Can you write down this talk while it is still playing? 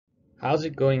How's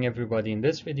it going, everybody? In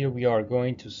this video we are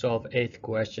going to solve 8th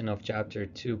question of chapter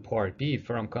 2 part B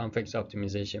from Convex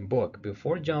optimization book.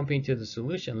 Before jumping to the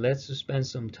solution, let's spend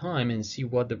some time and see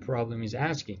what the problem is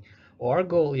asking. Our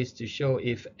goal is to show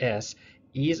if S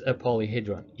is a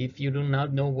polyhedron. If you do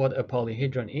not know what a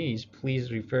polyhedron is,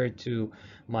 please refer to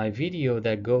my video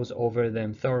that goes over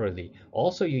them thoroughly.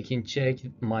 Also, you can check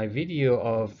my video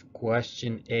of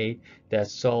question 8 that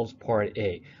solves part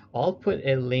A. I'll put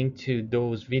a link to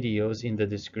those videos in the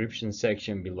description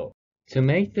section below. To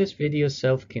make this video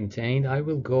self-contained, I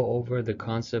will go over the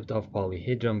concept of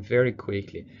polyhedron very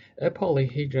quickly. A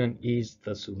polyhedron is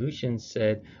the solution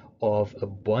set of a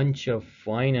bunch of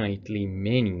finitely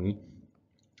many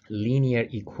linear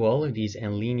equalities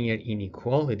and linear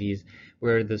inequalities,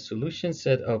 where the solution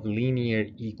set of linear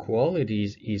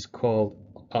equalities is called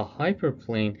a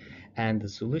hyperplane and the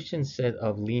solution set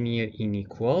of linear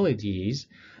inequalities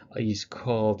is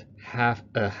called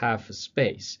a half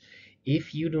space.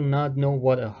 If you do not know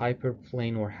what a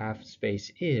hyperplane or half space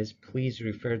is, please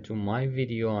refer to my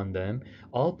video on them.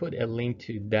 I'll put a link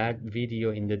to that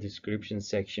video in the description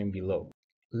section below.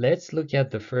 Let's look at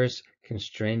the first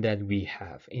constraint that we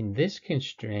have. In this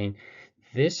constraint,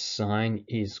 this sign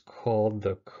is called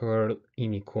the curl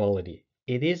inequality.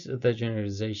 It is the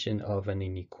generalization of an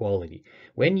inequality.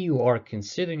 When you are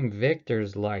considering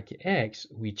vectors like x,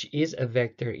 which is a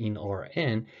vector in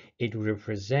Rn, it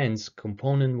represents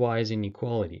component-wise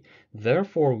inequality.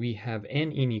 Therefore, we have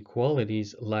n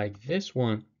inequalities like this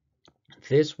one,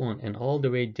 and all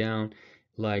the way down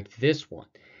like this one.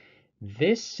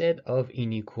 This set of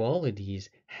inequalities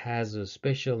has a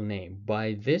special name.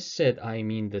 By this set, I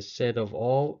mean the set of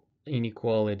all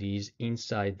inequalities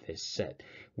inside this set.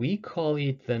 We call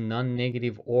it the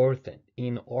non-negative ortho.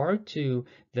 In R2,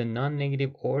 the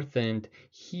non-negative ortho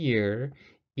here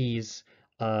is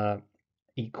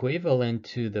equivalent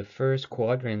to the first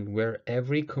quadrant where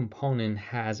every component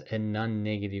has a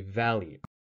non-negative value.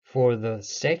 For the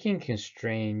second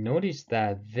constraint, notice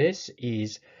that this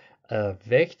is a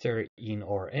vector in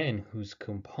Rn whose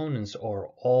components are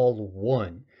all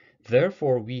 1.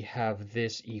 Therefore, we have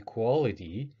this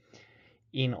equality.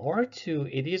 In R2,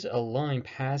 it is a line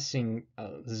passing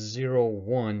 0,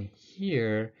 1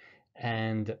 here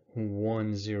and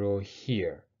 1, 0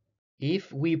 here.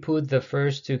 If we put the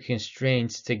first two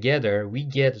constraints together, we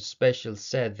get a special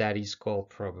set that is called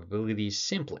probability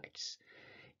simplex.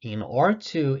 In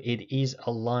R2, it is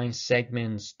a line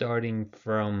segment starting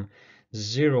from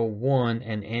 0, 1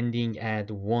 and ending at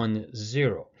 1,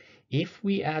 0. If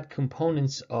we add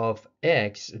components of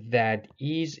x that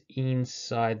is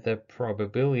inside the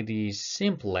probability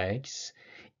simplex,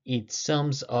 it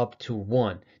sums up to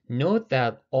 1. Note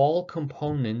that all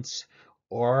components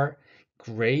are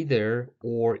greater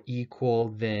or equal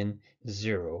than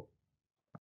 0.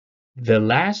 The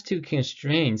last two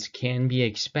constraints can be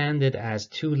expanded as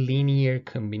two linear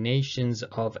combinations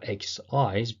of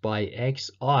xi's. By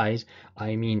xi's,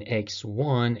 I mean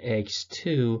x1,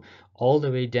 x2, all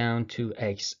the way down to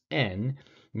xn.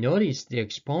 Notice the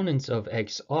exponents of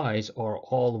xi's are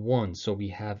all 1. So we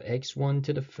have x1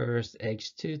 to the first,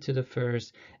 x2 to the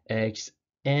first,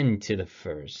 xn to the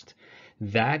first.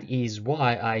 That is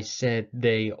why I said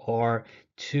they are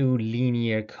two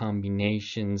linear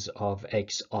combinations of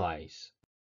xi's.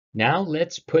 Now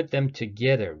let's put them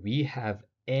together. We have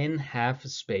n half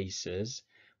spaces,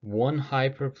 one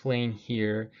hyperplane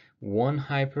here, one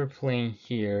hyperplane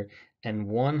here, and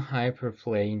one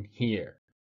hyperplane here.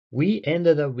 We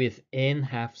ended up with n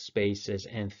half spaces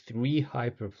and 3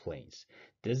 hyperplanes.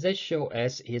 Does that show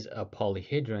S is a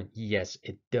polyhedron? Yes,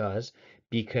 it does,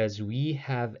 because we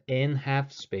have n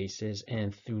half spaces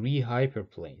and 3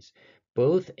 hyperplanes.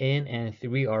 Both n and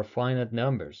 3 are finite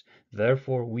numbers.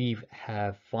 Therefore, we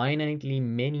have finitely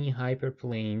many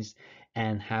hyperplanes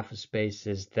and half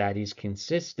spaces that is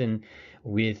consistent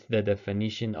with the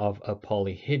definition of a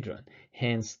polyhedron.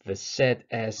 Hence, the set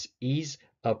S is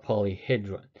a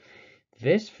polyhedron.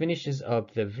 This finishes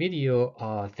up the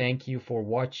video. Thank you for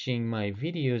watching my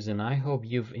videos, and I hope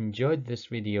you've enjoyed this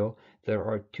video. There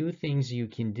are two things you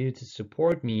can do to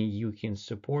support me. You can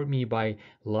support me by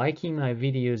liking my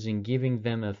videos and giving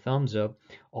them a thumbs up.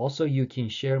 Also, you can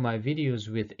share my videos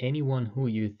with anyone who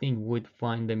you think would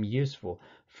find them useful.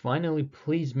 Finally,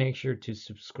 please make sure to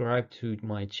subscribe to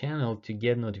my channel to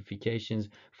get notifications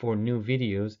for new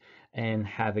videos, and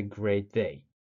have a great day.